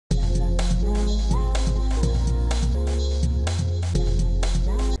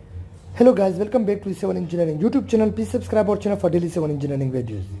Hello guys, welcome back to Civil Engineering YouTube channel. Please subscribe our channel for daily civil engineering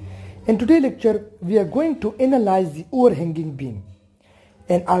videos. In today's lecture, we are going to analyze the overhanging beam,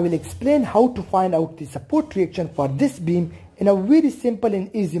 and I will explain how to find out the support reaction for this beam in a very simple and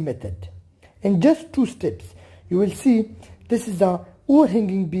easy method. In just 2 steps, you will see this is the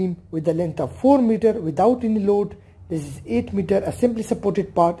overhanging beam with the length of 4 meter without any load. This is 8 meter, a simply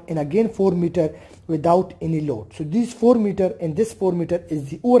supported part, and again 4 meter without any load. So these 4 meter and this 4 meter is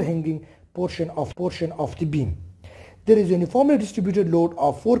the overhanging portion of the beam. There is a uniformly distributed load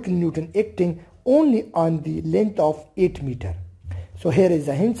of 4 kN acting only on the length of 8 meter. So here is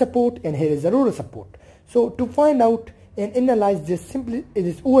the hinge support and here is the roller support. So to find out and analyze this simply, it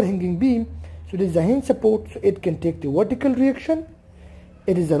is overhanging beam. So this is the hinge support, so it can take the vertical reaction.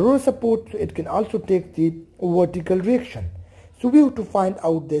 It is a roller support, so it can also take the vertical reaction. So we have to find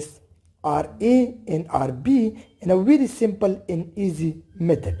out this RA and RB in a very simple and easy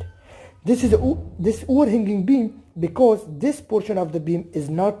method. This is this overhanging beam because this portion of the beam is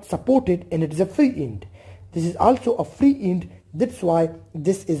not supported and it is a free end. This is also a free end, that's why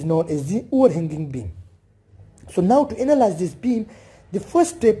this is known as the overhanging beam. So now to analyze this beam, the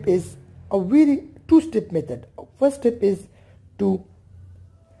first step is a very 2-step method. First step is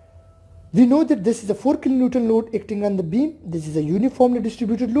we know that this is a 4 kN load acting on the beam. This is a uniformly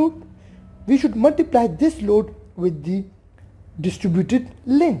distributed load. We should multiply this load with the distributed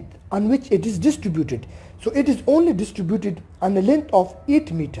length on which it is distributed. So it is only distributed on the length of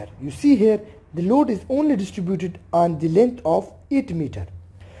 8 meter. You see here the load is only distributed on the length of 8 meter.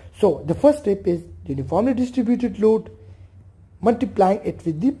 So the first step is the uniformly distributed load multiplying it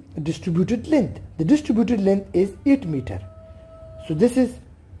with the distributed length. The distributed length is 8 meter. So this is,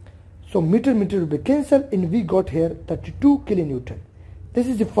 so meter will be cancelled and we got here 32 kN. This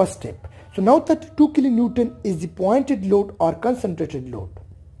is the first step. So now 32 kN is the pointed load or concentrated load.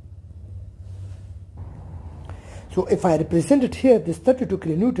 So if I represent it here, this 32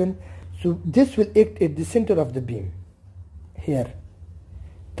 kN, so this will act at the center of the beam. Here,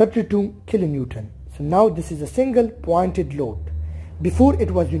 32 kN. So now this is a single pointed load. Before it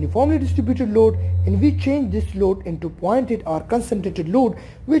was uniformly distributed load, and we change this load into pointed or concentrated load,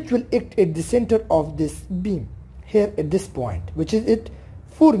 which will act at the center of this beam here at this point, which is at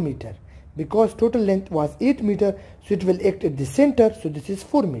 4 meter. Because total length was 8 meter, so it will act at the center, so this is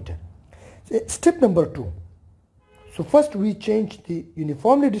 4 meter. So step number 2. So first we change the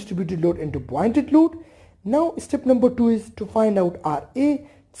uniformly distributed load into pointed load. Now step number 2 is to find out RA.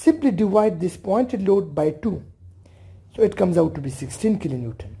 Simply divide this pointed load by 2. So it comes out to be 16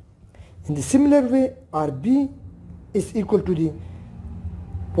 kN. In the similar way, RB is equal to the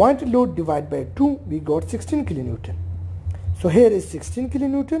pointed load divided by 2. We got 16 kN. So here is 16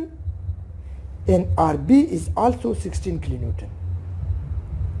 kN and RB is also 16 kN.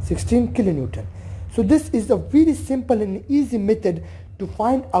 16 kN. So this is a very simple and easy method to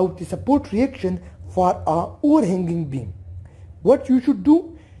find out the support reaction for our overhanging beam. What you should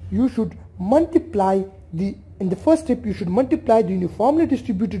do, you should multiply in the first step, you should multiply the uniformly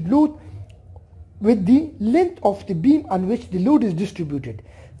distributed load with the length of the beam on which the load is distributed.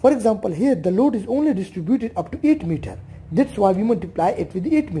 For example, here the load is only distributed up to 8 meter. That's why we multiply it with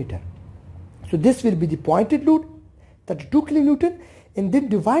the 8 meter. So this will be the pointed load, 32 kN, and then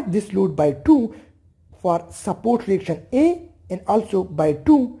divide this load by 2 for support reaction A and also by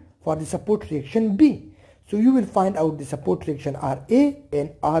 2 for the support reaction B. So you will find out the support reaction RA and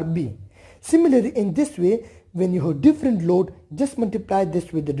RB. Similarly, in this way, when you have different load, just multiply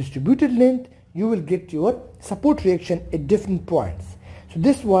this with the distributed length, you will get your support reaction at different points. So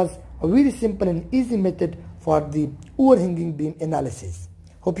this was a very simple and easy method for the overhanging beam analysis.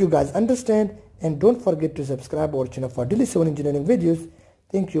 Hope you guys understand, and don't forget to subscribe our channel for daily civil engineering videos.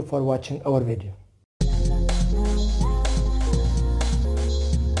 Thank you for watching our video.